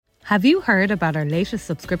Have you heard about our latest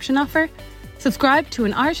subscription offer? Subscribe to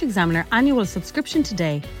an Irish Examiner annual subscription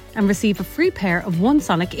today and receive a free pair of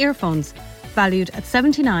OneSonic earphones, valued at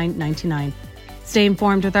 $79.99. Stay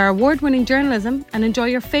informed with our award-winning journalism and enjoy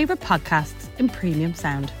your favourite podcasts in premium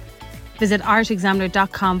sound. Visit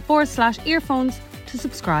irishexaminer.com/earphones to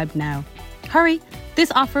subscribe now. Hurry,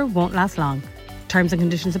 this offer won't last long. Terms and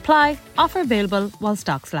conditions apply. Offer available while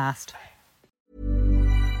stocks last.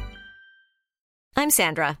 I'm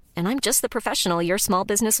Sandra, and I'm just the professional your small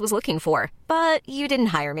business was looking for. But you didn't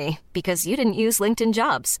hire me because you didn't use LinkedIn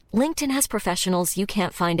Jobs. LinkedIn has professionals you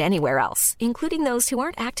can't find anywhere else, including those who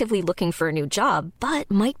aren't actively looking for a new job,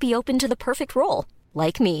 but might be open to the perfect role,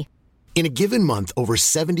 like me. In a given month, over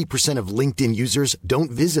 70% of LinkedIn users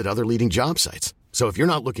don't visit other leading job sites. So if you're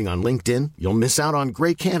not looking on LinkedIn, you'll miss out on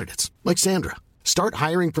great candidates like Sandra. Start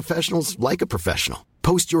hiring professionals like a professional.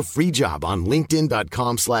 Post your free job on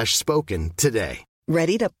linkedin.com/spoken today.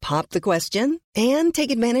 Ready to pop the question and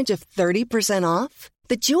take advantage of 30% off?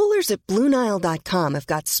 The jewelers at BlueNile.com have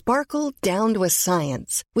got sparkle down to a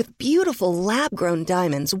science with beautiful lab-grown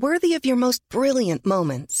diamonds worthy of your most brilliant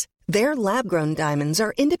moments. Their lab-grown diamonds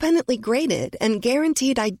are independently graded and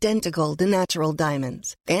guaranteed identical to natural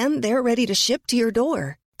diamonds. And they're ready to ship to your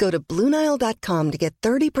door. Go to BlueNile.com to get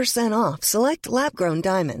 30% off select lab-grown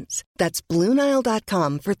diamonds. That's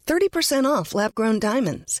BlueNile.com for 30% off lab-grown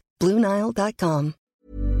diamonds. BlueNile.com.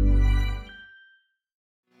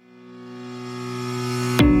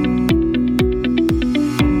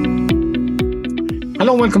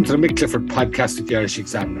 Hello and welcome to the Mick Clifford podcast with the Irish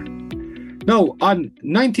Examiner. Now, on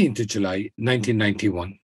 19th of July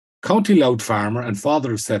 1991, County Louth farmer and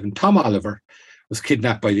father of 7, Tom Oliver, was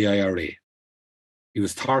kidnapped by the IRA. He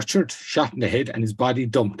was tortured, shot in the head, and his body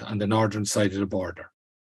dumped on the northern side of the border.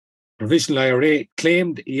 Provisional IRA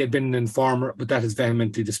claimed he had been an informer, but that is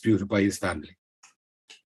vehemently disputed by his family.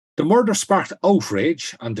 The murder sparked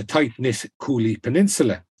outrage on the tight-knit Cooley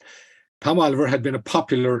Peninsula. Tom Oliver had been a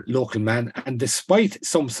popular local man, and despite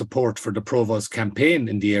some support for the Provost campaign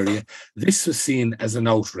in the area, this was seen as an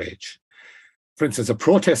outrage. For instance, a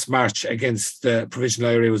protest march against the Provisional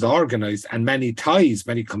IRA was organised, and many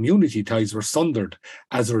community ties were sundered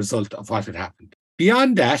as a result of what had happened.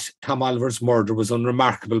 Beyond that, Tom Oliver's murder was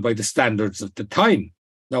unremarkable by the standards of the time.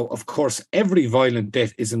 Now, of course, every violent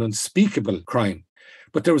death is an unspeakable crime,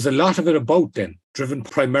 but there was a lot of it about then, driven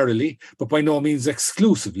primarily, but by no means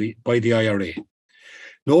exclusively, by the IRA.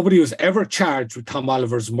 Nobody was ever charged with Tom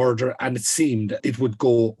Oliver's murder, and it seemed it would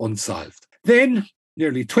go unsolved. Then,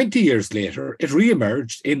 nearly 20 years later, it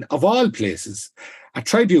re-emerged in, of all places, a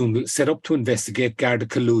tribunal set up to investigate Garda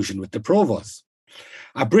collusion with the Provost.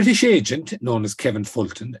 A British agent, known as Kevin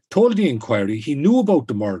Fulton, told the inquiry he knew about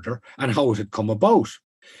the murder and how it had come about.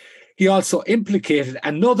 He also implicated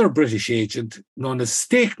another British agent known as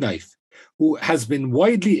Stakeknife, who has been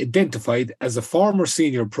widely identified as a former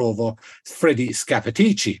senior provost, Freddie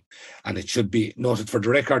Scappaticci. And it should be noted for the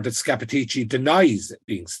record that Scappaticci denies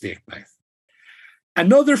being Stakeknife.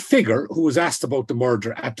 Another figure who was asked about the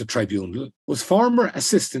murder at the tribunal was former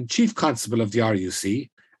Assistant Chief Constable of the RUC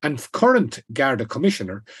and current Garda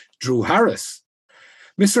Commissioner, Drew Harris.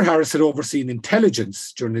 Mr. Harris had overseen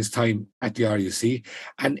intelligence during his time at the RUC,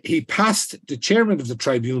 and he passed the chairman of the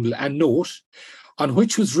tribunal a note on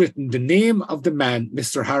which was written the name of the man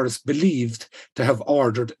Mr. Harris believed to have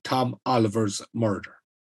ordered Tom Oliver's murder.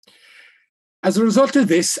 As a result of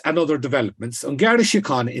this and other developments, An Garda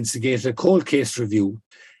Síochána instigated a cold case review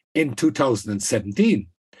in 2017.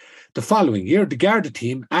 The following year, the Garda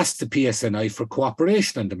team asked the PSNI for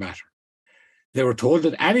cooperation on the matter. They were told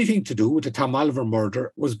that anything to do with the Tom Oliver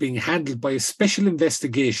murder was being handled by a special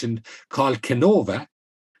investigation called Kenova,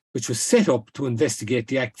 which was set up to investigate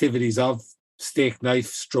the activities of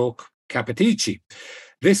Stakeknife / Capatici.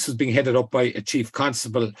 This was being headed up by a chief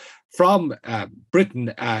constable from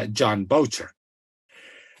Britain, John Boucher.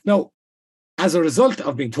 Now, as a result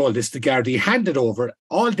of being told this, the Gardaí handed over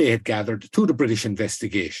all they had gathered to the British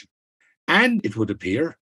investigation. And it would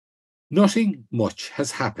appear nothing much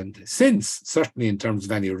has happened since, certainly in terms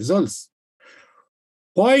of any results.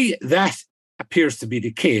 Why that appears to be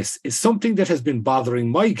the case is something that has been bothering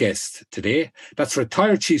my guest today. That's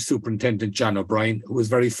retired Chief Superintendent John O'Brien, who is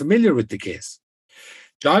very familiar with the case.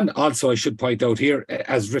 John, also, I should point out here,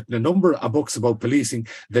 has written a number of books about policing,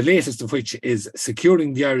 the latest of which is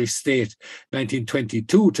Securing the Irish State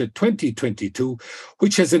 1922 to 2022,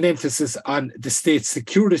 which has an emphasis on the state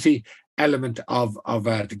security element of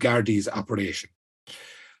the Gardaí's operation.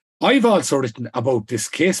 I've also written about this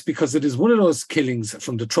case because it is one of those killings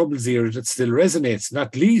from the Troubles era that still resonates,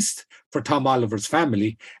 not least for Tom Oliver's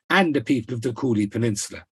family and the people of the Cooley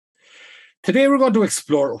Peninsula. Today we're going to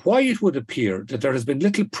explore why it would appear that there has been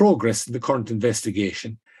little progress in the current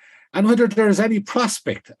investigation and whether there is any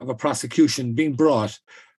prospect of a prosecution being brought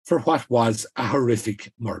for what was a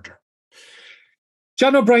horrific murder.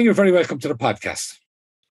 John O'Brien, you're very welcome to the podcast.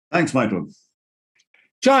 Thanks, Michael.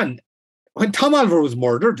 John, when Tom Oliver was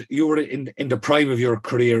murdered, you were in the prime of your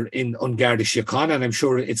career in An Garda Síochána, and I'm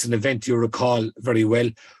sure it's an event you recall very well.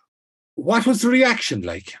 What was the reaction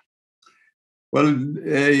like? Well,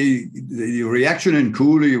 the reaction in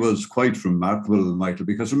Cooley was quite remarkable, Michael,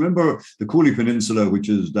 because remember the Cooley Peninsula, which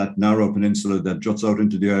is that narrow peninsula that juts out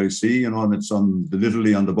into the Irish Sea, and it's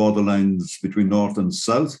literally on the borderlines between north and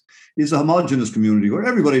south, is a homogenous community where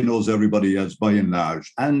everybody knows everybody as by and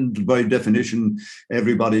large. And by definition,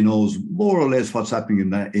 everybody knows more or less what's happening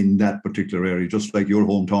in that particular area, just like your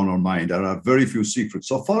hometown or mine. There are very few secrets.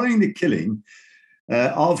 So following the killing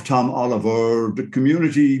of Tom Oliver, the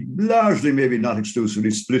community largely, maybe not exclusively,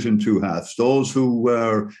 split in two halves. Those who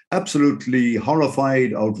were absolutely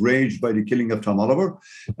horrified, outraged by the killing of Tom Oliver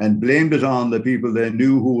and blamed it on the people they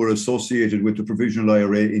knew who were associated with the Provisional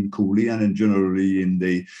IRA in Cooley and generally in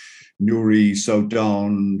the Newry, South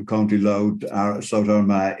Down, County Louth, South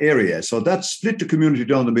Armagh area. So that split the community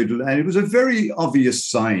down the middle, and it was a very obvious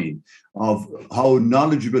sign of how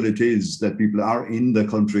knowledgeable it is that people are in the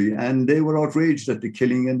country, and they were outraged at the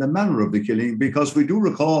killing and the manner of the killing, because we do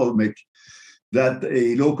recall, Mick, that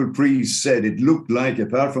a local priest said it looked like,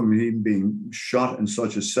 apart from him being shot in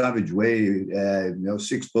such a savage way,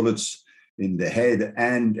 6 bullets in the head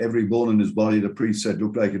and every bone in his body, the priest said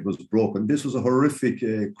looked like it was broken. This was a horrific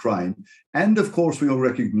crime. And of course, we all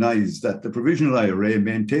recognize that the Provisional IRA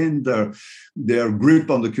maintained their grip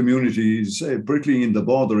on the communities, particularly in the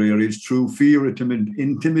border areas, through fear,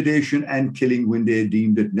 intimidation and killing when they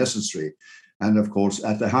deemed it necessary. And of course,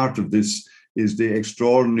 at the heart of this is the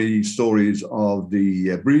extraordinary stories of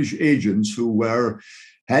the British agents who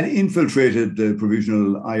had infiltrated the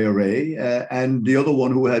Provisional IRA, and the other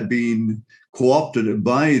one who had been co-opted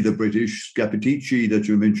by the British, Scapitici, that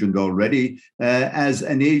you mentioned already, as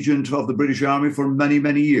an agent of the British Army for many,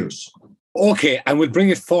 many years. Okay, and we'll bring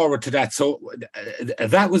it forward to that. So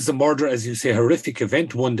that was the murder, as you say, horrific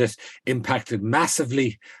event, one that impacted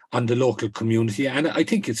massively on the local community. And I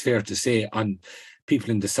think it's fair to say on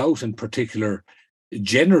people in the South in particular,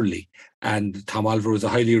 generally. And Tom Oliver was a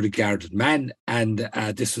highly regarded man, and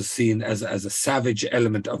this was seen as a savage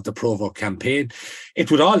element of the Provo campaign.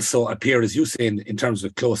 It would also appear, as you say, in terms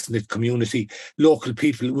of a close-knit community, local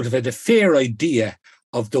people would have had a fair idea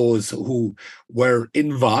of those who were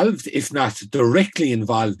involved, if not directly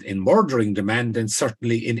involved in murdering the man, then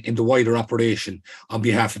certainly in the wider operation on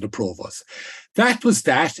behalf of the Provos. That was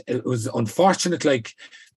that. It was unfortunate, like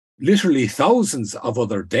literally thousands of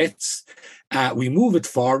other deaths. We move it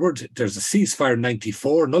forward. There's a ceasefire in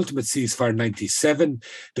 94, an ultimate ceasefire in 97,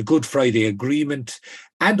 the Good Friday Agreement.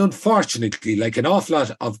 And unfortunately, like an awful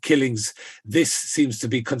lot of killings, this seems to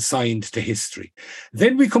be consigned to history.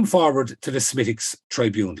 Then we come forward to the Smithwick's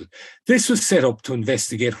Tribunal. This was set up to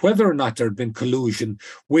investigate whether or not there had been collusion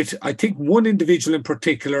with, I think, one individual in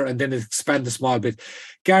particular, and then expand a small bit,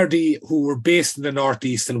 Gardaí who were based in the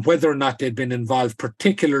Northeast, and whether or not they'd been involved,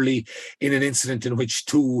 particularly in an incident in which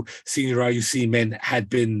 2 senior RUC men had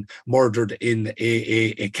been murdered in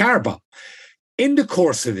a car bomb. In the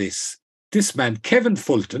course of this man, Kevin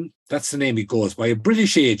Fulton, that's the name he goes by, a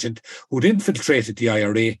British agent who'd infiltrated the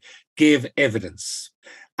IRA, gave evidence.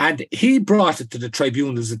 And he brought it to the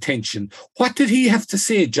tribunal's attention. What did he have to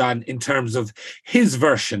say, John, in terms of his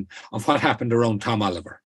version of what happened around Tom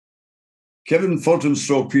Oliver? Kevin Fulton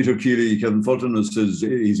stroke Peter Keeley. Kevin Fulton was his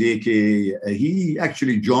AKA. He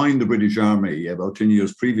actually joined the British Army about 10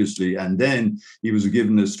 years previously, and then he was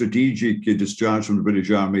given a strategic discharge from the British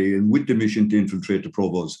Army and with the mission to infiltrate the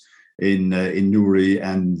Provos in Newry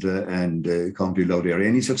and County Louth area.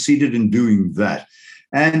 And he succeeded in doing that.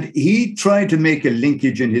 And he tried to make a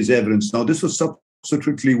linkage in his evidence. Now, this was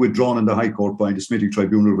subsequently withdrawn in the High Court by the Smithwick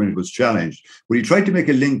Tribunal when it was challenged. But he tried to make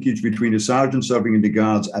a linkage between a sergeant serving in the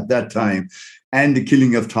Guards at that time and the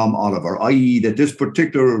killing of Tom Oliver, i.e. that this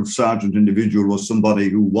particular sergeant individual was somebody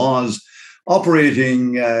who was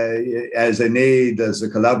operating as an aide, as a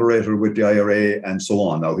collaborator with the IRA and so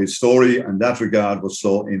on. Now, his story in that regard was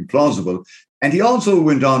so implausible. And he also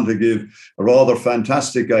went on to give a rather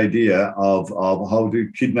fantastic idea of how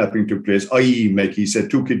the kidnapping took place, i.e., he said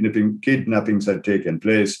 2 kidnappings had taken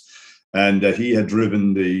place, and that he had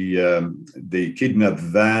driven the kidnapped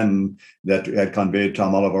van that had conveyed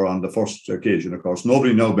Tom Oliver on the first occasion. Of course,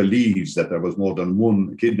 nobody now believes that there was more than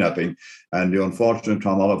 1 kidnapping, and the unfortunate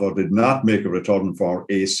Tom Oliver did not make a return for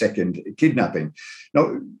a second kidnapping.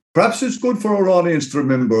 Now, Perhaps it's good for our audience to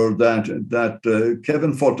remember that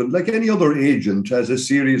Kevin Fulton, like any other agent, has a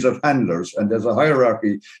series of handlers and there's a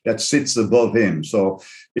hierarchy that sits above him. So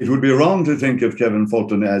it would be wrong to think of Kevin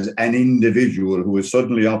Fulton as an individual who is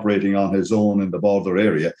suddenly operating on his own in the border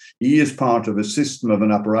area. He is part of a system, of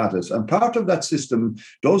an apparatus. And part of that system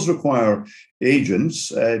does require agents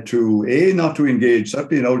to, A, not to engage,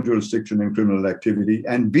 certainly in our jurisdiction, in criminal activity,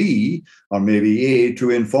 and B, or maybe A,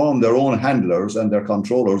 to inform their own handlers and their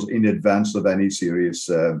controllers in advance of any serious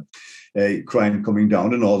crime coming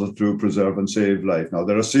down in order to preserve and save life. Now,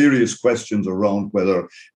 there are serious questions around whether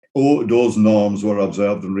those norms were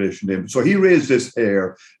observed in relation to him. So he raised this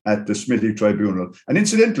here at the Smithy Tribunal. And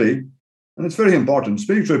incidentally, and it's very important, the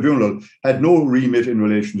Smithy Tribunal had no remit in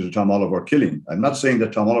relation to the Tom Oliver killing. I'm not saying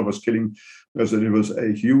that Tom Oliver's killing, because it was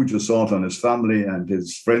a huge assault on his family and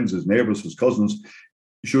his friends, his neighbours, his cousins,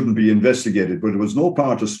 shouldn't be investigated, but it was no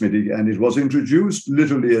part of Smithy, and it was introduced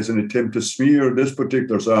literally as an attempt to smear this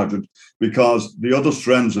particular sergeant because the other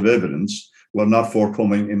strands of evidence were not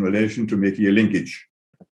forthcoming in relation to making a linkage.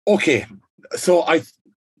 Okay, so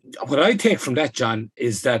what I take from that, John,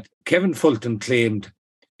 is that Kevin Fulton claimed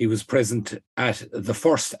he was present at the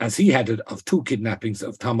first, as he had it, of 2 kidnappings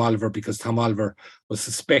of Tom Oliver because Tom Oliver was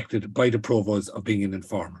suspected by the provost of being an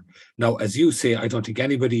informer. Now, as you say, I don't think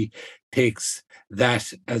anybody takes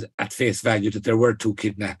that as at face value that there were 2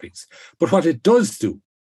 kidnappings. But what it does do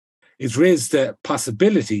is raise the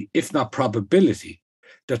possibility, if not probability,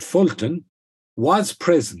 that Fulton was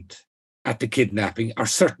present at the kidnapping or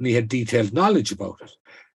certainly had detailed knowledge about it.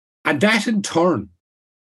 And that in turn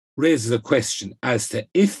raises a question as to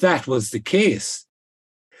if that was the case,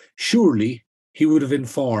 surely he would have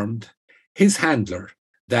informed his handler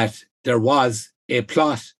that there was a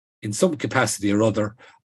plot in some capacity or other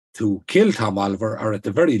to kill Tom Oliver, or at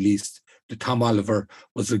the very least, that Tom Oliver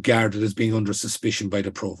was regarded as being under suspicion by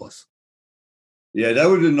the provost. Yeah, that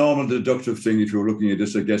would be a normal deductive thing if you were looking at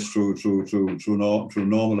this, I guess, through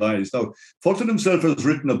normal eyes. Now, Fulton himself has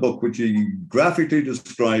written a book which he graphically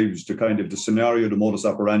describes the kind of the scenario, the modus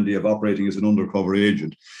operandi of operating as an undercover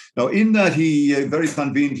agent. Now, in that, he very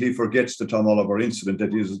conveniently forgets the Tom Oliver incident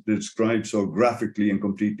that is described so graphically and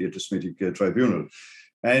completely at the Smithy Tribunal.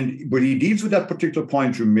 But he deals with that particular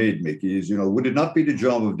point you made, Mickey, is, would it not be the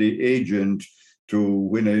job of the agent to,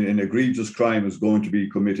 when an egregious crime is going to be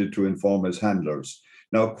committed, to inform his handlers?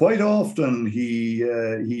 Now, quite often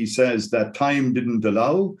he says that time didn't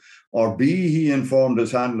allow, or B, he informed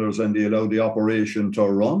his handlers and they allowed the operation to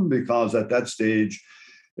run because at that stage,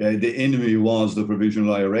 the enemy was the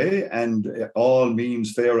Provisional IRA, and all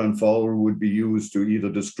means fair and foul would be used to either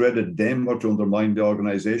discredit them or to undermine the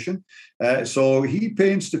organization. So he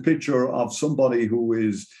paints the picture of somebody who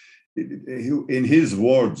is, in his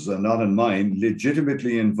words and not in mine,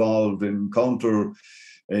 legitimately involved in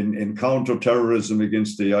counter-terrorism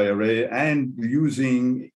against the IRA and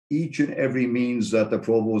using each and every means that the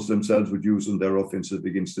provosts themselves would use in their offensive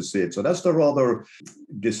against the state. So that's the rather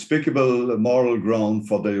despicable moral ground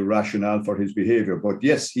for the rationale for his behavior. But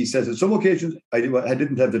yes, he says on some occasions, I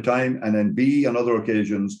didn't have the time. And then B, on other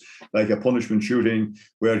occasions, like a punishment shooting,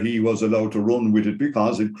 where he was allowed to run with it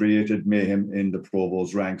because it created mayhem in the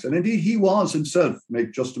provost's ranks. And indeed, he was himself,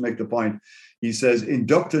 just to make the point, he says,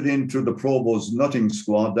 inducted into the provost's nutting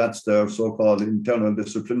squad. That's their so-called internal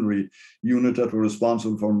disciplinary unit that were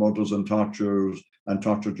responsible for murders and torture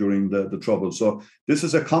during the Troubles. So this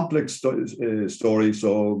is a complex story.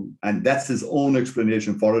 And that's his own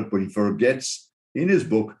explanation for it. But he forgets, in his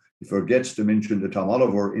book, to mention the Tom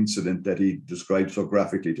Oliver incident that he described so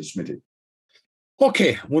graphically to Smithy.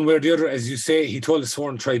 Okay, one way or the other, as you say, he told the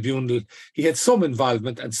sworn tribunal he had some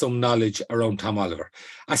involvement and some knowledge around Tom Oliver.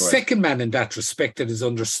 A second man in that respect that is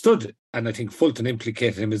understood, and I think Fulton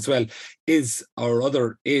implicated him as well, is our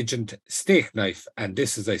other agent, Stakeknife. And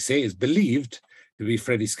this, as I say, is believed to be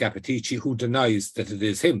Freddie Scappaticci, who denies that it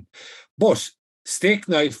is him. But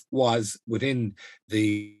Stakeknife was, within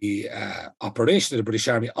the operation of the British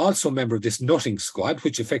Army, also a member of this nutting squad,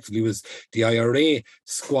 which effectively was the IRA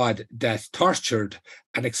squad that tortured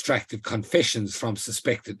and extracted confessions from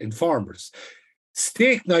suspected informers.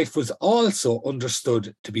 Stakeknife was also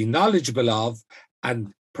understood to be knowledgeable of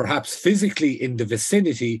and perhaps physically in the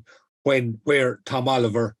vicinity where Tom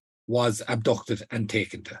Oliver was abducted and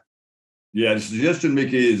taken to. Yeah, the suggestion,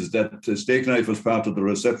 Mickey, is that Stakeknife was part of the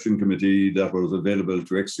reception committee that was available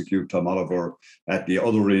to execute Tom Oliver at the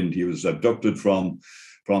other end. He was abducted from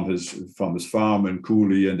his farm in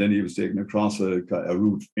Cooley, and then he was taken across a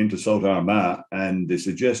route into South Armagh. And the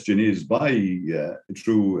suggestion is at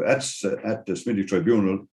the Smithy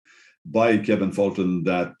Tribunal by Kevin Fulton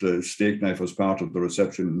that Stakeknife was part of the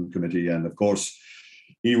reception committee. And of course,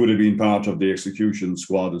 he would have been part of the execution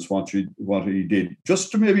squad, is what he did.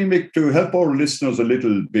 Just to maybe to help our listeners a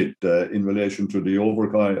little bit in relation to the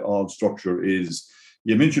overall structure is,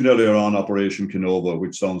 you mentioned earlier on Operation Canova,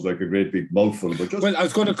 which sounds like a great big mouthful, but just... Well, I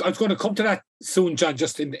was going to come to that soon, John,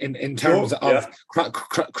 just in terms of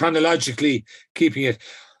chronologically keeping it.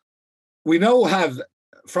 We now have,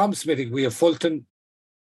 from Smithick, we have Fulton,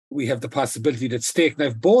 we have the possibility that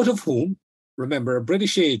Stakeknife, both of whom, remember, are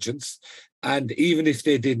British agents, and even if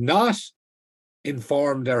they did not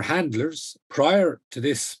inform their handlers prior to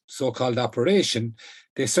this so-called operation,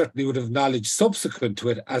 they certainly would have knowledge subsequent to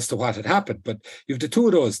it as to what had happened. But you have the two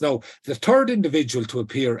of those. Now, the third individual to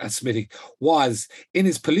appear at Smithick was, in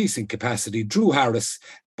his policing capacity, Drew Harris.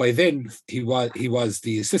 By then, he was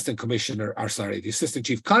the assistant the assistant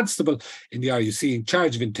chief constable in the RUC in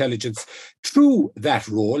charge of intelligence. Through that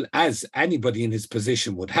role, as anybody in his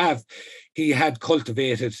position would have, he had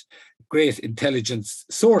cultivated great intelligence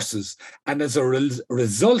sources. And as a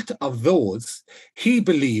result of those, he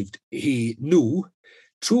believed he knew,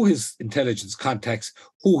 through his intelligence contacts,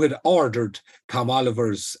 who had ordered Tom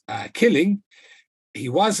Oliver's killing. He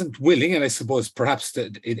wasn't willing, and I suppose perhaps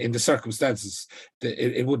in the circumstances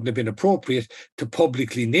it wouldn't have been appropriate to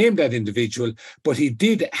publicly name that individual, but he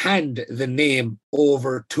did hand the name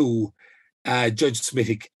over to Judge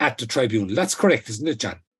Smithick at the tribunal. That's correct, isn't it,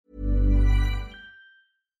 John?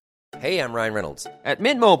 Hey, I'm Ryan Reynolds. At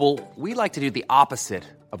Mint Mobile, we like to do the opposite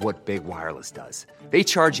of what Big Wireless does. They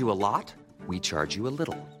charge you a lot. We charge you a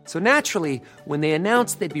little. So naturally, when they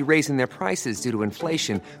announced they'd be raising their prices due to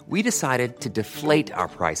inflation, we decided to deflate our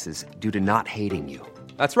prices due to not hating you.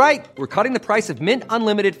 That's right. We're cutting the price of Mint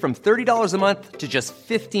Unlimited from $30 a month to just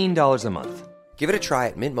 $15 a month. Give it a try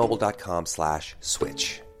at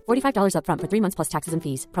mintmobile.com/switch. $45 up front for 3 months plus taxes and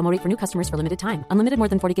fees. Promo rate for new customers for limited time. Unlimited more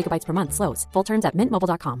than 40 gigabytes per month slows. Full terms at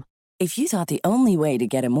mintmobile.com. If you thought the only way to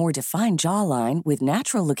get a more defined jawline with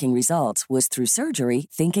natural-looking results was through surgery,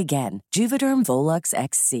 think again. Juvederm Volux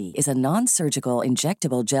XC is a non-surgical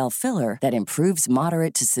injectable gel filler that improves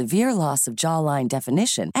moderate to severe loss of jawline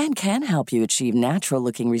definition and can help you achieve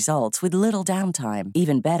natural-looking results with little downtime.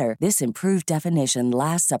 Even better, this improved definition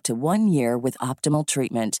lasts up to 1 year with optimal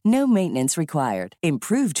treatment. No maintenance required.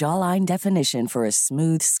 Improve jawline definition for a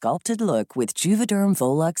smooth, sculpted look with Juvederm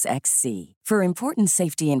Volux XC. For important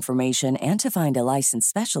safety information and to find a licensed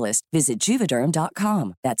specialist, visit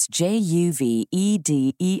Juvederm.com. That's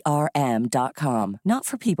JUVEDERM.com. Not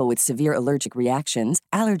for people with severe allergic reactions,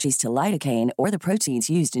 allergies to lidocaine, or the proteins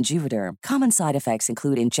used in Juvederm. Common side effects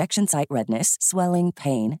include injection site redness, swelling,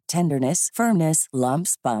 pain, tenderness, firmness,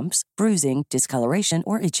 lumps, bumps, bruising, discoloration,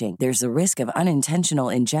 or itching. There's a risk of unintentional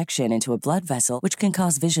injection into a blood vessel, which can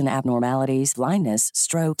cause vision abnormalities, blindness,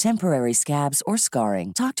 stroke, temporary scabs, or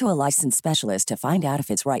scarring. Talk to a licensed specialist to find out if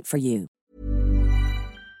it's right for you.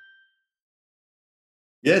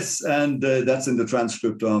 Yes, and that's in the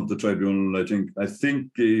transcript of the tribunal, I think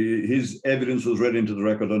his evidence was read into the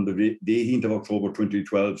record on the 18th of October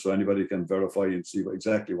 2012, so anybody can verify and see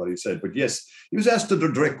exactly what he said. But yes, he was asked a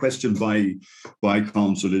direct question by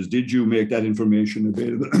counsel is, did you make that information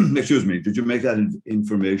available? Excuse me, did you make that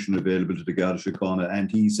information available to the Garda Síochána? And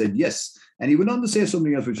he said yes. And he went on to say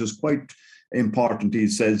something else which is quite important. He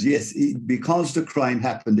says, yes, because the crime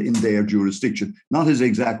happened in their jurisdiction, not his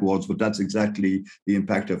exact words, but that's exactly the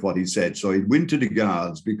impact of what he said. So it went to the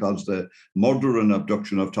guards because the murder and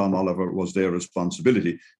abduction of Tom Oliver was their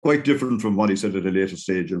responsibility. Quite different from what he said at a later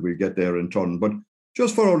stage, and we'll get there in turn. But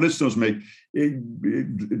just for our listeners,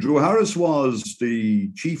 Drew Harris was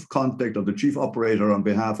the chief contact or the chief operator on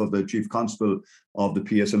behalf of the chief constable of the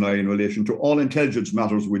PSNI in relation to all intelligence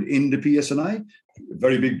matters within the PSNI.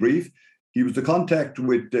 Very big brief. He was the contact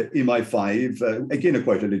with MI5, again,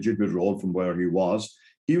 quite a legitimate role from where he was.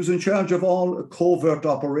 He was in charge of all covert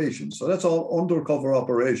operations. So that's all undercover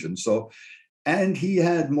operations. And he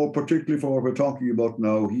had, more particularly for what we're talking about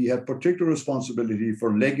now, he had particular responsibility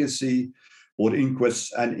for legacy, both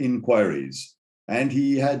inquests and inquiries. And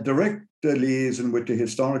he had direct liaison with the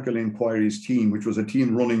historical inquiries team, which was a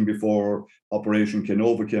team running before Operation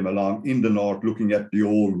Canova came along in the north, looking at the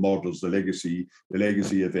old murders, the legacy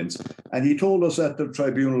events. And he told us at the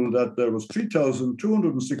tribunal that there was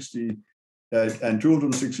 3,260 and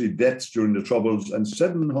 260 deaths during the Troubles and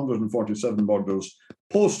 747 murders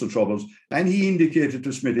post the Troubles. And he indicated to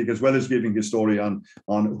Smithick, as well as giving his story on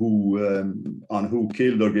who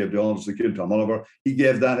killed or gave the orders to kill Tom Oliver, he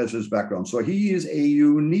gave that as his background. So he is a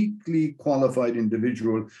uniquely qualified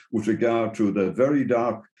individual with regard to the very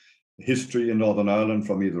dark history in Northern Ireland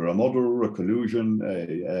from either a murder or a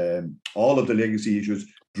collusion, all of the legacy issues.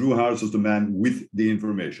 Drew Harris was the man with the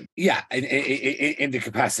information. Yeah, in the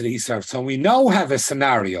capacity he served. So we now have a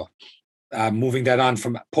scenario, moving that on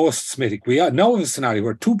from post-Smithick, we now have a scenario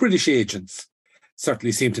where two British agents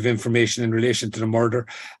certainly seem to have information in relation to the murder,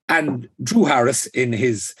 and Drew Harris, he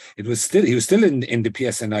was still in the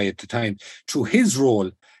PSNI at the time, through his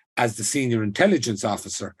role as the senior intelligence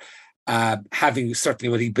officer, having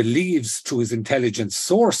certainly what he believes through his intelligence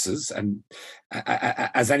sources, and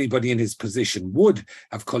as anybody in his position would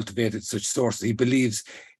have cultivated such sources, he believes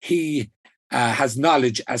he has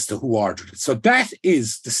knowledge as to who ordered it. So that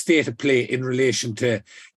is the state of play in relation to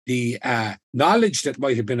the knowledge that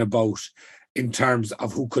might have been about in terms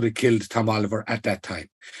of who could have killed Tom Oliver at that time.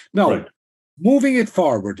 Now, moving it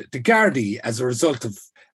forward, the Gardaí, as a result of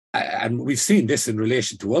and we've seen this in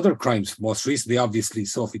relation to other crimes, most recently, obviously,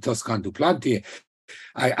 Sophie Toscan du Plantier.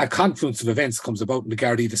 A confluence of events comes about, and the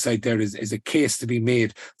Gardaí decide there is a case to be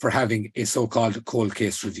made for having a so-called cold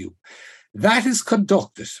case review. That is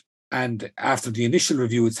conducted, and after the initial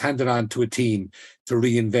review, it's handed on to a team to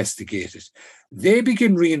reinvestigate it. They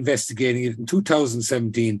begin reinvestigating it in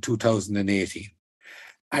 2017, 2018.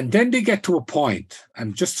 And then they get to a point,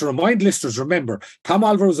 and just to remind listeners, remember, Tom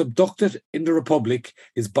Oliver was abducted in the Republic.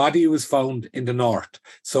 His body was found in the North.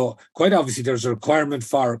 So quite obviously there's a requirement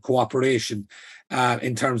for cooperation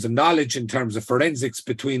in terms of knowledge, in terms of forensics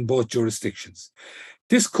between both jurisdictions.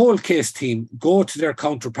 This cold case team go to their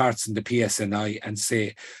counterparts in the PSNI and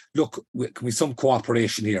say, look, can we some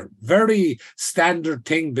cooperation here? Very standard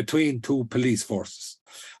thing between two police forces.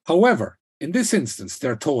 However, in this instance,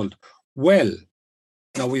 they're told, well,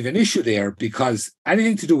 now we've an issue there because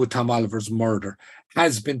anything to do with Tom Oliver's murder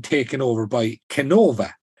has been taken over by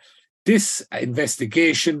Kenova. This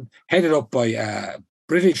investigation, headed up by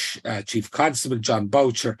British Chief Constable John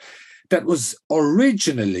Boucher, that was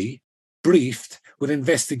originally briefed with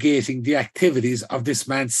investigating the activities of this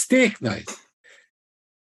man's steak knife.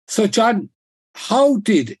 So, John, how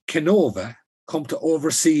did Kenova come to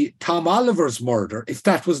oversee Tom Oliver's murder if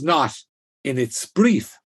that was not in its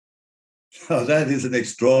brief? Oh, that is an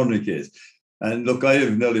extraordinary case. And look, I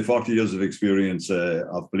have nearly 40 years of experience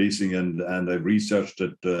of policing, and I've researched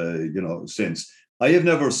it, since. I have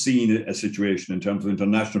never seen a situation in terms of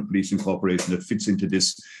international policing cooperation that fits into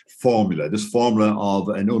this formula of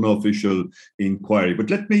an unofficial inquiry.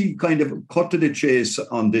 But let me kind of cut to the chase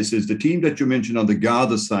on this. Is the team that you mentioned on the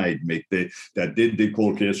Garda side, Mick, that did the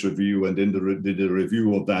cold case review and then did the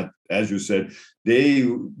review of that, as you said, they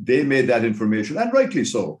made that information, and rightly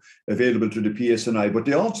so, available to the PSNI. But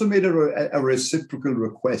they also made a reciprocal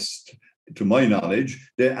request. To my knowledge,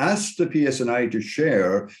 they asked the PSNI to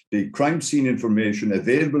share the crime scene information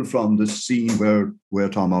available from the scene where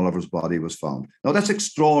Tom Oliver's body was found. Now, that's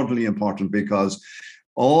extraordinarily important because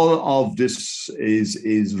all of this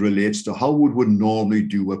relates to how would one normally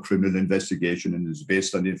do a criminal investigation, and is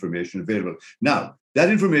based on the information available. Now, that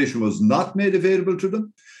information was not made available to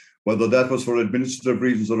them. Whether that was for administrative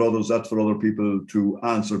reasons or others, that's for other people to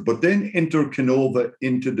answer. But then enter Kenova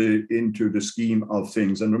into the scheme of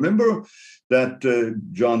things. And remember that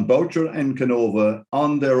John Boucher and Kenova,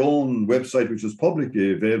 on their own website, which is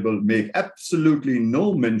publicly available, make absolutely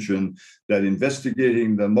no mention that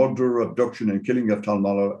investigating the murder, abduction, and killing of Tom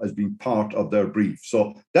Oliver as being part of their brief.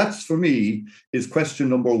 So that's, for me, is question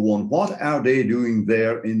number one. What are they doing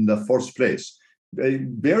there in the first place?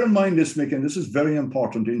 Bear in mind this, Mick, and this is very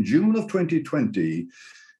important. In June of 2020,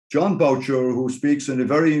 John Boucher, who speaks in a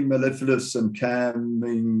very mellifluous and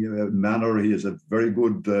calming manner, he has a very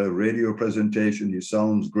good radio presentation, he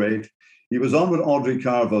sounds great. He was on with Audrey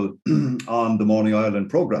Carville on the Morning Ireland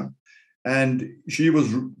programme, and she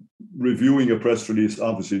was reviewing a press release,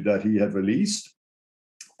 obviously, that he had released.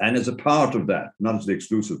 And as a part of that, not as the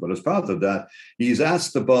exclusive, but as part of that, he's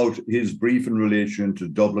asked about his brief in relation to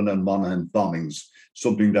Dublin and Monaghan bombings,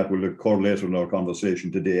 something that will occur later in our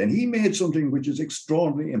conversation today. And he made something which is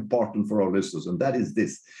extraordinarily important for our listeners, and that is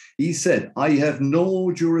this. He said, I have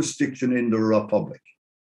no jurisdiction in the Republic.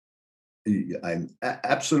 I'm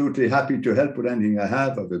absolutely happy to help with anything I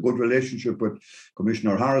have. I have a good relationship with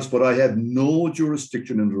Commissioner Harris, but I have no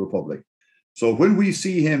jurisdiction in the Republic. So when we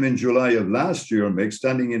see him in July of last year, Mick,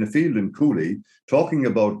 standing in a field in Cooley, talking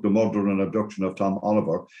about the murder and abduction of Tom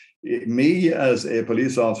Oliver, me as a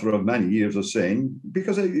police officer of many years are saying,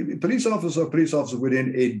 because police officers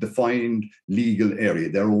within a defined legal area,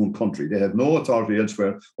 their own country. They have no authority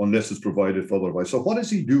elsewhere unless it's provided for otherwise. So what is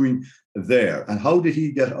he doing there? And how did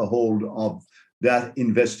he get a hold of that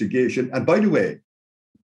investigation? And by the way,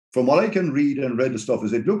 from what I can read and read the stuff,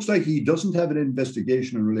 is it looks like he doesn't have an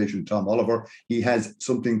investigation in relation to Tom Oliver. He has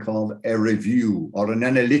something called a review or an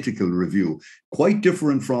analytical review, quite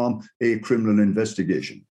different from a criminal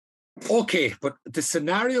investigation. Okay, but the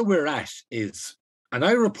scenario we're at is, and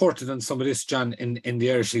I reported on some of this, John, in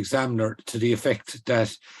the Irish Examiner, to the effect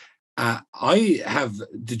that I have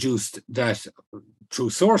deduced that through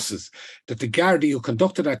sources that the Gardaí who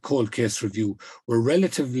conducted that cold case review were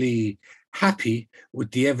relatively happy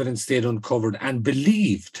with the evidence they'd uncovered and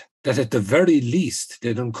believed that at the very least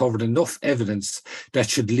they'd uncovered enough evidence that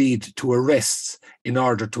should lead to arrests in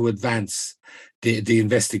order to advance the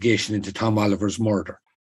investigation into Tom Oliver's murder.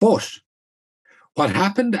 But what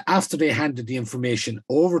happened after they handed the information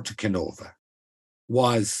over to Kenova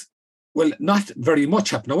was, well, not very much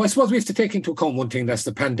happened. Now, I suppose we have to take into account one thing, that's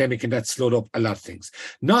the pandemic, and that slowed up a lot of things.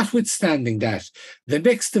 Notwithstanding that, the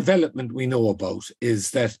next development we know about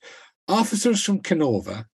is that officers from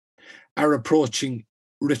Kenova are approaching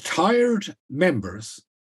retired members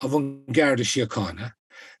of An Garda Síochána.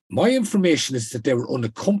 My information is that they were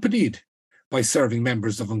unaccompanied by serving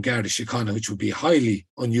members of An Garda Síochána, which would be highly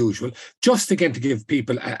unusual. Just again, to give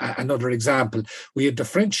people another example, we had the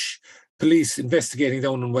French police investigating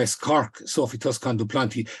down in West Cork, Sophie Toscan du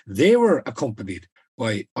Planty. They were accompanied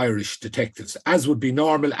by Irish detectives, as would be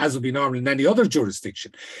normal in any other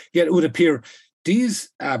jurisdiction. Yet it would appear these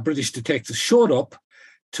British detectives showed up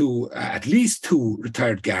to at least two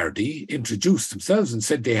retired Gardaí, introduced themselves and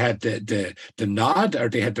said they had the nod, or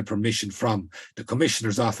they had the permission from the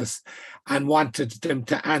Commissioner's office, and wanted them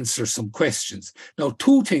to answer some questions. Now,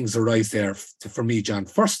 two things arise there for me, John.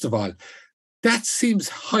 First of all, that seems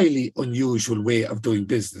highly unusual way of doing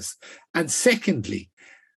business. And secondly,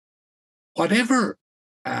 whatever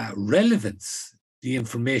relevance the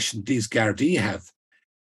information these Gardaí have,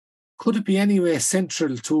 could it be anyway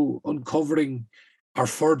central to uncovering or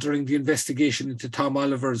furthering the investigation into Tom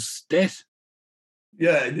Oliver's death?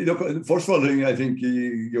 Yeah, look, first of all, I think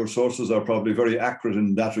your sources are probably very accurate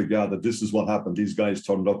in that regard, that this is what happened. These guys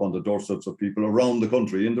turned up on the doorsteps of people around the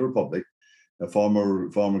country in the Republic,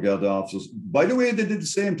 former Garda officers. By the way, they did the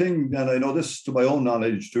same thing, and I know this to my own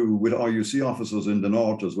knowledge too, with RUC officers in the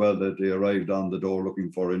north as well, that they arrived on the door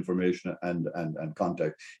looking for information and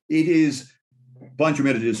contact. It is, point you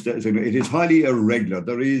made it is highly irregular.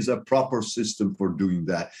 There is a proper system for doing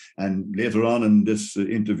that. And later on in this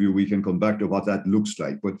interview, we can come back to what that looks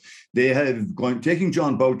like. But they have taking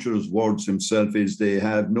John Boucher's words himself, is they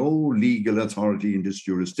have no legal authority in this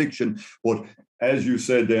jurisdiction. But as you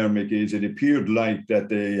said there, Mick, it appeared like that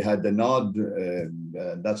they had the nod,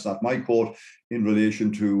 that's not my quote, in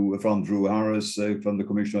relation to, from Drew Harris, from the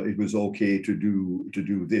Commissioner, it was okay to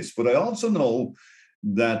do this. But I also know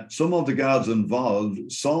that some of the guards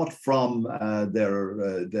involved sought from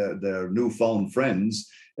their newfound friends,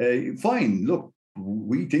 fine, look,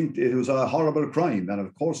 we think it was a horrible crime, and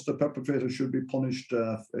of course the perpetrator should be punished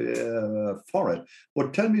for it.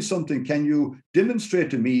 But tell me something, can you demonstrate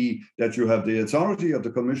to me that you have the authority of the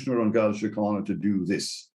Commissioner on Garda Síochána to do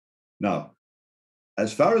this? Now,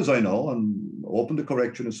 as far as I know, and open to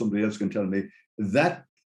correction if somebody else can tell me, that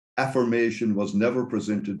affirmation was never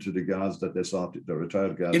presented to the guards that they sought, the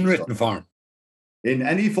retired guards. In written form? In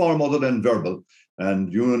any form other than verbal.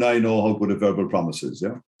 And you and I know how good a verbal promise is,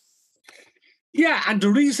 yeah? Yeah, and the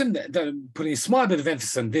reason that I'm putting a small bit of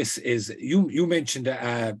emphasis on this is you mentioned,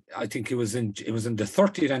 I think it was in the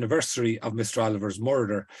 30th anniversary of Mr. Oliver's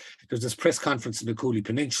murder. There was this press conference in the Cooley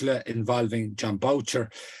Peninsula involving John Boucher,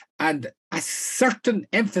 and a certain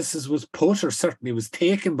emphasis was put, or certainly was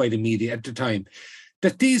taken by the media at the time,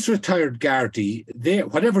 that these retired Gardaí,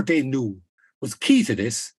 whatever they knew was key to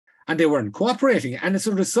this, and they weren't cooperating. And as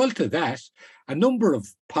a result of that, a number of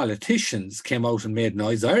politicians came out and made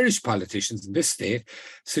noise, Irish politicians in this state,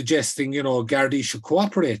 suggesting, Gardaí should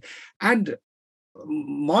cooperate. And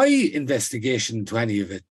my investigation into any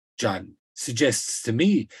of it, John, suggests to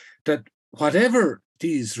me that whatever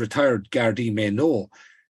these retired Gardaí may know,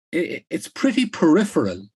 it's pretty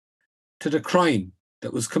peripheral to the crime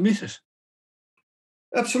that was committed.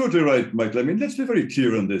 Absolutely right, Michael. I mean, let's be very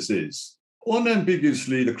clear on this is,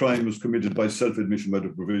 unambiguously, the crime was committed by self-admission by the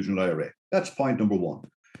Provisional IRA. That's point number one.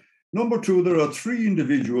 Number two, there are three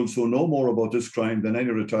individuals who know more about this crime than any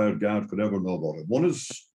retired guard could ever know about it. One is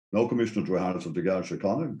now Commissioner Drew Harris of the Garda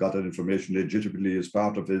Síochána, got that information legitimately as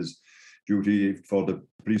part of his duty for the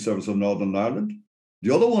Police Service of Northern Ireland.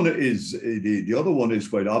 The other one is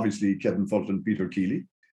quite obviously Kevin Fulton and Peter Keeley.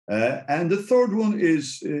 And the third one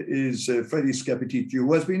is Freddie Scapitici,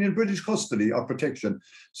 who has been in British custody or protection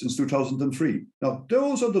since 2003. Now,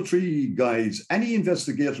 those are the three guys. Any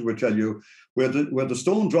investigator will tell you where the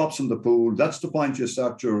stone drops in the pool, that's the point you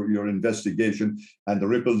start your investigation, and the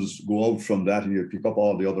ripples go out from that, and you pick up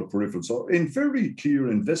all the other peripherals. So in very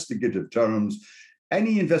clear investigative terms,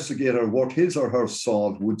 any investigator worth his or her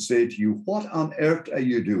salt would say to you, what on earth are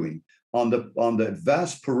you doing on the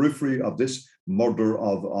vast periphery of this murder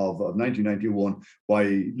of 1991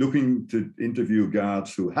 by looking to interview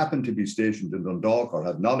guards who happen to be stationed in Dundalk or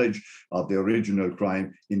have knowledge of the original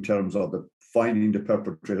crime in terms of finding the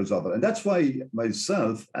perpetrators of it. And that's why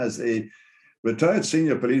myself, as a retired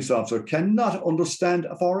senior police officer, cannot understand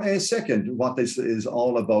for a second what this is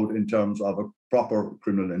all about in terms of a proper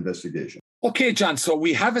criminal investigation. Okay, John, so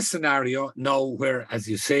we have a scenario now where, as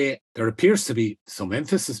you say, there appears to be some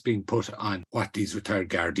emphasis being put on what these retired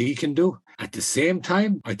Gardaí can do. At the same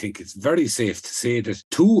time, I think it's very safe to say that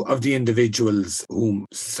two of the individuals whom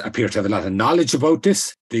appear to have a lot of knowledge about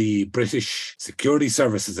this, the British security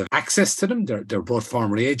services have access to them. They're both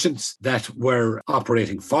former agents that were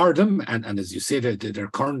operating for them. And as you say, they're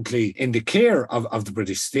currently in the care of the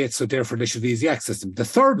British state, so therefore they should have easy access to them. The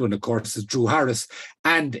third one, of course, is Drew Harris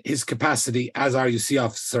and his capacity as RUC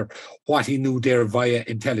officer, what he knew there via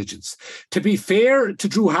intelligence. To be fair to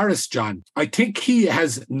Drew Harris, John, I think he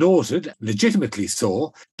has noted, legitimately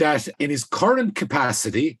so, that in his current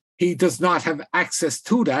capacity, he does not have access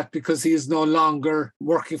to that because he is no longer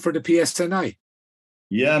working for the PSNI.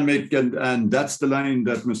 Yeah, Mick, and that's the line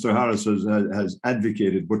that Mr. Harris has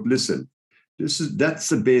advocated. But listen,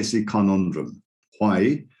 that's a basic conundrum.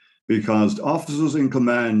 Why? Because officers in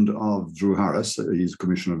command of Drew Harris, he's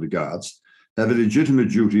Commissioner of the Guards, have a legitimate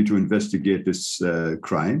duty to investigate this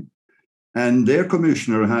crime. And their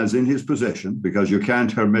commissioner has in his possession, because you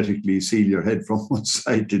can't hermetically seal your head from one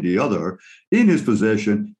side to the other, in his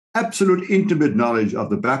possession, absolute intimate knowledge of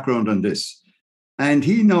the background on this. And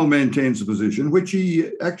he now maintains a position, which he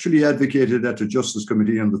actually advocated at the Justice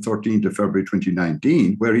Committee on the 13th of February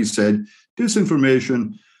 2019, where he said, this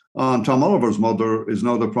information on Tom Oliver's mother is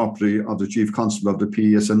now the property of the Chief Constable of the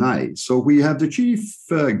PSNI. So we have the Chief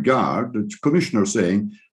Guard, the Commissioner,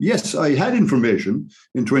 saying, yes, I had information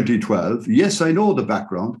in 2012. Yes, I know the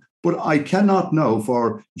background, but I cannot now,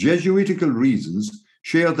 for Jesuitical reasons,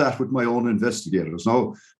 share that with my own investigators.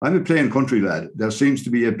 Now, I'm a plain country lad. There seems to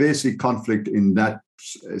be a basic conflict in that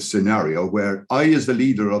scenario where I, as the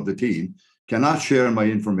leader of the team, cannot share my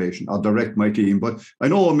information or direct my team. But I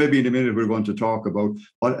know maybe in a minute we're going to talk about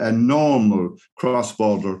what a normal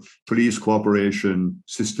cross-border police cooperation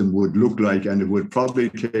system would look like, and it would probably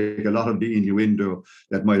take a lot of the innuendo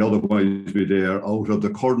that might otherwise be there out of the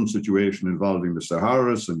current situation involving Mr.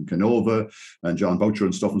 Harris and Canova and John Boucher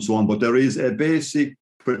and stuff and so on. But there is a basic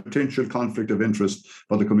potential conflict of interest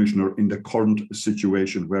for the Commissioner in the current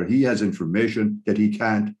situation where he has information that he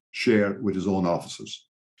can't share with his own officers.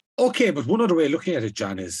 Okay, but one other way of looking at it,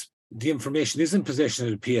 John, is the information is in possession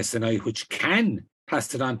of the PSNI, which can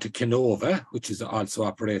pass it on to Canova, which is also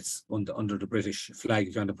operates under the British flag,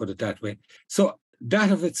 if you want to put it that way. So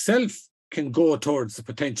that of itself can go towards the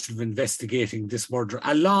potential of investigating this murder,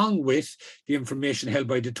 along with the information held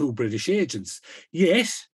by the two British agents.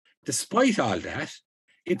 Yet, despite all that,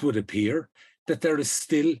 it would appear that there is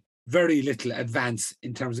still very little advance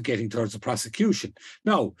in terms of getting towards the prosecution.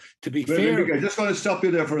 Now, to be fair... I just want to stop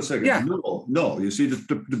you there for a second. Yeah. No. You see,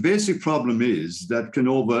 the basic problem is that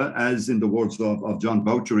Canova, as in the words of John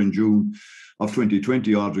Boucher in June of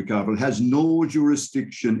 2020, Audrey Carville, has no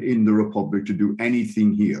jurisdiction in the Republic to do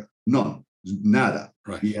anything here. None. Nada.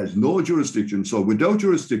 Right. He has no jurisdiction. So without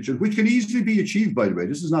jurisdiction, which can easily be achieved, by the way,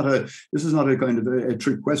 this is not a kind of a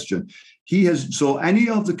trick question. So any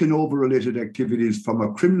of the Canova-related activities from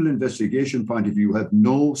a criminal investigation point of view have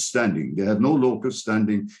no standing. They have no locus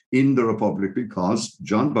standing in the Republic because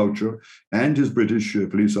John Boucher and his British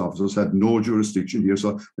police officers had no jurisdiction here.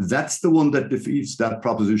 So that's the one that defeats that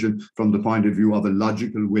proposition from the point of view of a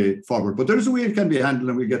logical way forward. But there's a way it can be handled,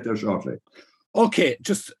 and we'll get there shortly. Okay,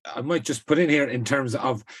 I might just put in here in terms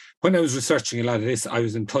of when I was researching a lot of this, I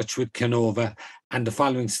was in touch with Canova, and the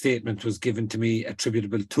following statement was given to me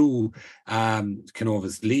attributable to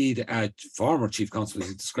Canova's lead, former Chief Constable,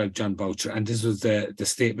 as he described, John Boucher. And this was the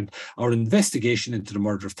statement: our investigation into the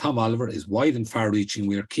murder of Tom Oliver is wide and far-reaching.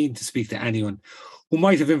 We are keen to speak to anyone who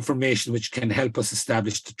might have information which can help us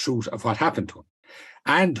establish the truth of what happened to him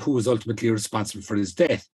and who was ultimately responsible for his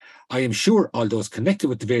death. I am sure all those connected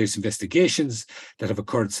with the various investigations that have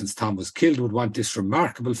occurred since Tom was killed would want this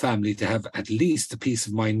remarkable family to have at least a peace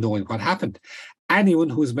of mind knowing what happened. Anyone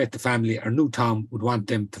who has met the family or knew Tom would want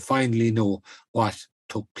them to finally know what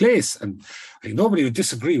took place. And I think nobody would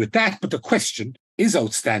disagree with that. But the question is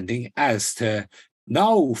outstanding as to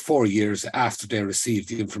now, 4 years after they received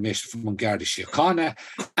the information from Garda Síochána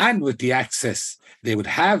and with the access they would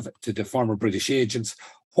have to the former British agents,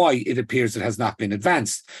 why it appears it has not been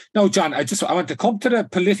advanced. Now, John, I want to come to the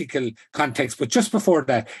political context, but just before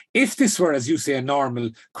that, if this were, as you say, a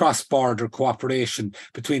normal cross-border cooperation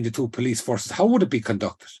between the two police forces, how would it be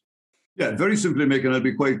conducted? Yeah, very simply, Mick, and I'll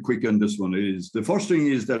be quite quick on this one, is the first thing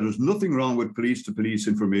is that there's nothing wrong with police-to-police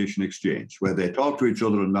information exchange, where they talk to each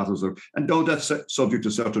other on matters, and though that's subject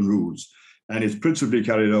to certain rules. And it's principally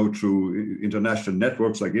carried out through international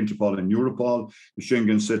networks like Interpol and Europol, the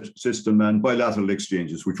Schengen system, and bilateral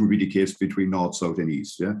exchanges, which would be the case between North, South, and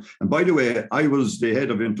East. Yeah. And by the way, I was the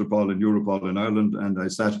head of Interpol and Europol in Ireland, and I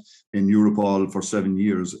sat in Europol for 7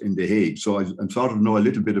 years in The Hague. So I sort of know a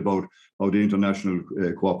little bit about how the international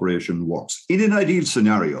cooperation works. In an ideal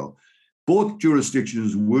scenario, both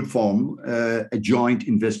jurisdictions would form a joint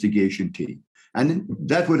investigation team. And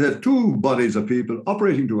that would have two bodies of people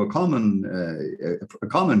operating to a common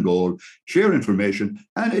goal, share information,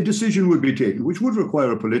 and a decision would be taken, which would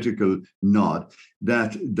require a political nod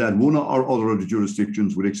that one or other of the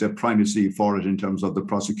jurisdictions would accept primacy for it in terms of the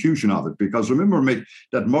prosecution of it. Because remember, Mick,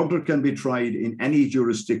 that murder can be tried in any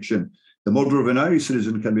jurisdiction. The murder of an Irish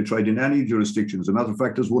citizen can be tried in any jurisdiction. As a matter of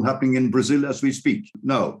fact, there's one happening in Brazil as we speak.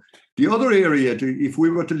 Now, the other area, if we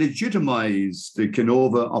were to legitimize the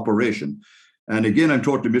Kenova operation, and again, I'm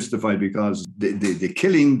totally mystified because the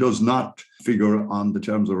killing does not figure on the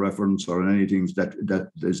terms of reference or anything that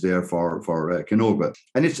is there for Kenova.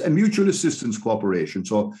 And it's a mutual assistance cooperation.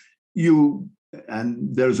 So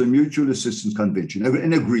there's a mutual assistance convention,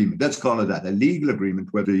 an agreement, let's call it that, a legal agreement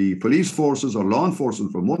where the police forces or law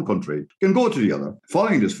enforcement from one country can go to the other,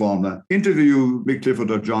 following this formula, interview Mick Clifford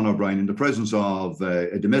or John O'Brien in the presence of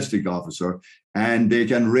a domestic officer, and they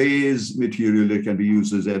can raise material that can be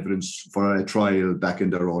used as evidence for a trial back in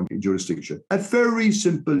their own jurisdiction. A very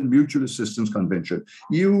simple mutual assistance convention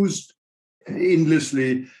used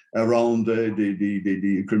endlessly around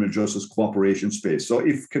the criminal justice cooperation space. So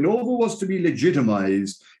if Kenova was to be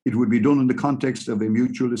legitimized, it would be done in the context of a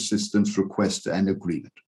mutual assistance request and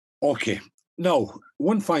agreement. Okay. Now,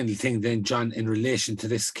 one final thing then, John, in relation to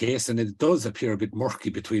this case, and it does appear a bit murky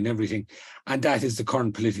between everything, and that is the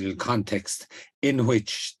current political context in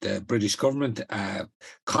which the British government,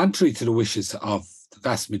 contrary to the wishes of the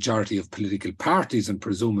vast majority of political parties and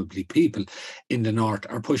presumably people in the North,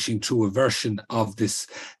 are pushing through a version of this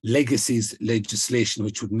legacies legislation,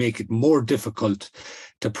 which would make it more difficult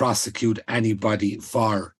to prosecute anybody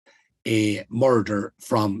for a murder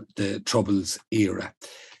from the Troubles era.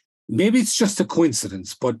 Maybe it's just a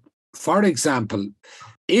coincidence, but for example,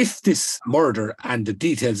 if this murder and the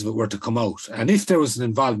details of it were to come out, and if there was an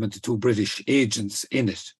involvement of two British agents in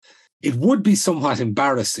it, it would be somewhat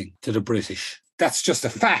embarrassing to the British. That's just a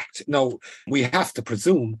fact. Now, we have to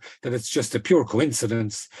presume that it's just a pure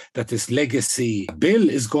coincidence that this legacy bill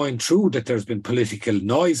is going through, that there's been political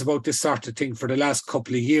noise about this sort of thing for the last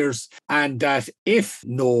couple of years, and that if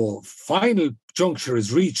no final juncture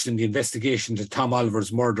is reached in the investigation to Tom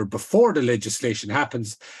Oliver's murder before the legislation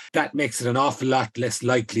happens, that makes it an awful lot less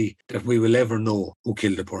likely that we will ever know who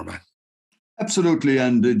killed the poor man. Absolutely.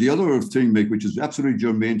 And the other thing, Mick, which is absolutely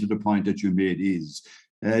germane to the point that you made, is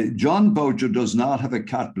John Boucher does not have a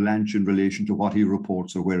carte blanche in relation to what he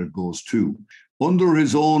reports or where it goes to. Under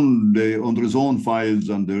his own files,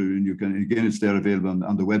 it's there available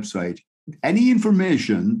on the website. Any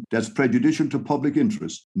information that's prejudicial to public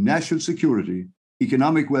interest, national security,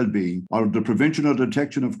 economic well-being, or the prevention or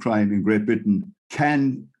detection of crime in Great Britain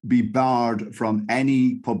can be barred from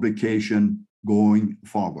any publication going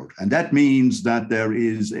forward. And that means that there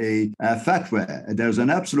is a fatwa. There's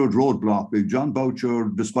an absolute roadblock with John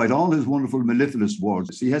Boucher, despite all his wonderful mellifluous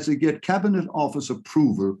words. He has to get Cabinet Office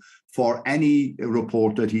approval for any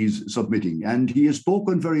report that he's submitting. And he has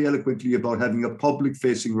spoken very eloquently about having a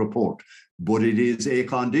public-facing report, but it is a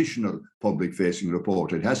conditional public-facing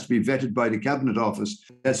report. It has to be vetted by the Cabinet Office.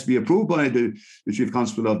 It has to be approved by the Chief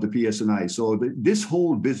Constable of the PSNI. So this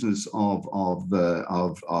whole business of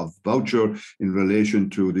Boucher in relation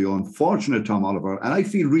to the unfortunate Tom Oliver, and I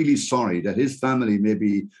feel really sorry that his family may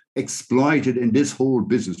be exploited in this whole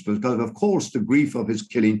business, because of course the grief of his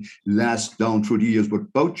killing lasts down through the years,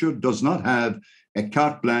 but Boucher does not have a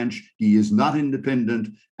carte blanche. He is not independent,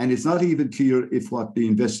 and it's not even clear if what the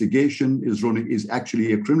investigation is running is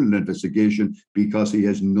actually a criminal investigation, because he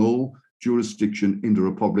has no jurisdiction in the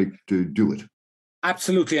Republic to do it.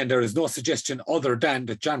 Absolutely, and there is no suggestion other than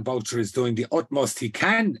that John Boucher is doing the utmost he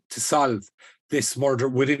can to solve this murder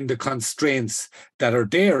within the constraints that are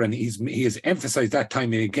there. And he has emphasized that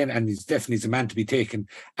time and again, and he's definitely a man to be taken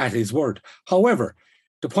at his word. However,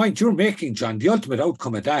 the point you're making, John, the ultimate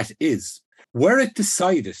outcome of that is, were it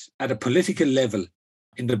decided at a political level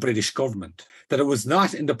in the British government that it was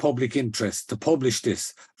not in the public interest to publish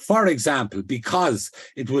this, for example, because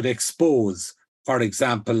it would expose, for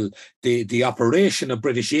example, the operation of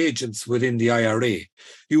British agents within the IRA,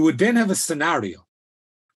 you would then have a scenario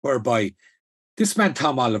whereby this man,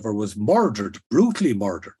 Tom Oliver, was murdered, brutally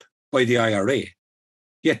murdered by the IRA,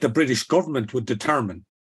 yet the British government would determine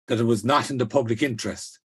that it was not in the public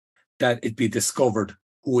interest that it be discovered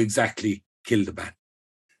who exactly killed the man.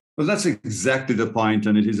 Well, that's exactly the point,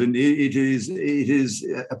 and it is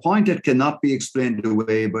a point that cannot be explained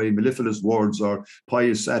away by mellifluous words or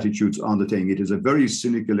pious attitudes on the thing. It is a very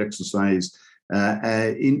cynical exercise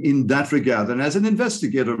in that regard. And as an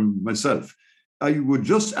investigator myself, I would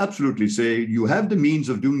just absolutely say you have the means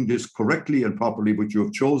of doing this correctly and properly, but you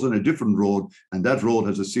have chosen a different road, and that road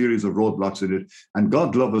has a series of roadblocks in it. And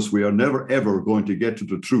God love us, we are never, ever going to get to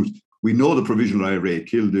the truth. We know the Provisional IRA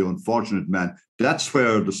killed the unfortunate man. That's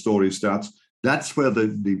where the story starts. That's where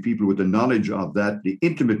the people with the knowledge of that, the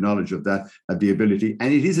intimate knowledge of that, have the ability.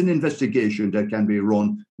 And it is an investigation that can be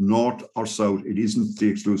run north or south. It isn't the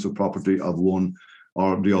exclusive property of one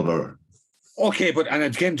or the other. Okay, and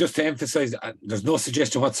again, just to emphasize, there's no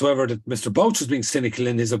suggestion whatsoever that Mr. Boucher is being cynical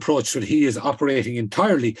in his approach, but he is operating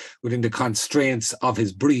entirely within the constraints of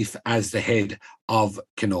his brief as the head of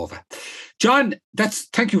Kenova. John,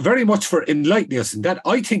 thank you very much for enlightening us in that.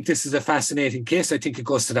 I think this is a fascinating case. I think it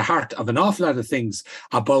goes to the heart of an awful lot of things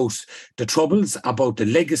about the Troubles, about the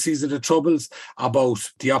legacies of the Troubles,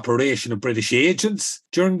 about the operation of British agents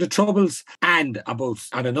during the Troubles, and about,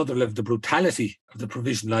 on another level, the brutality of the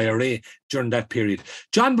Provisional IRA during that period.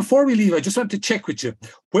 John, before we leave, I just want to check with you.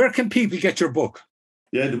 Where can people get your book?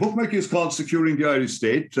 Yeah, the bookmaker is called Securing the Irish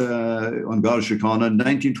State on Garda Síochána,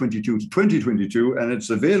 1922 to 2022, and it's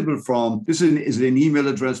available from, this is an email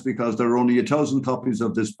address because there are only 1,000 copies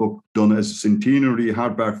of this book done as a centenary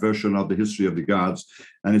hardback version of the history of the Guards,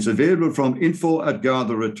 and it's available from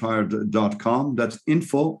info@gardaretired.com. That's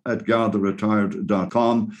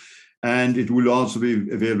info@gardaretired.com. And it will also be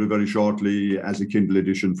available very shortly as a Kindle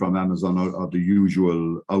edition from Amazon or the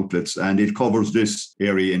usual outlets. And it covers this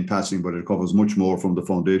area in passing, but it covers much more from the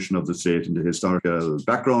foundation of the state and the historical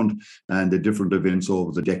background and the different events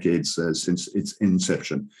over the decades since its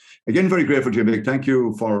inception. Again, very grateful to you, Mick. Thank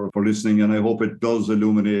you for listening. And I hope it does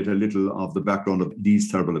illuminate a little of the background of these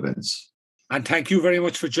terrible events. And thank you very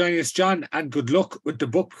much for joining us, John, and good luck with the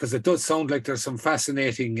book, because it does sound like there's some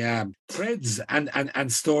fascinating threads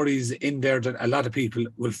and stories in there that a lot of people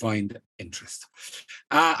will find interest.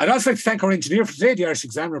 I'd also like to thank our engineer for today, the Irish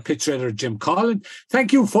Examiner pitch editor, Jim Collin.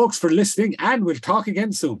 Thank you, folks, for listening, and we'll talk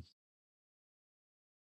again soon.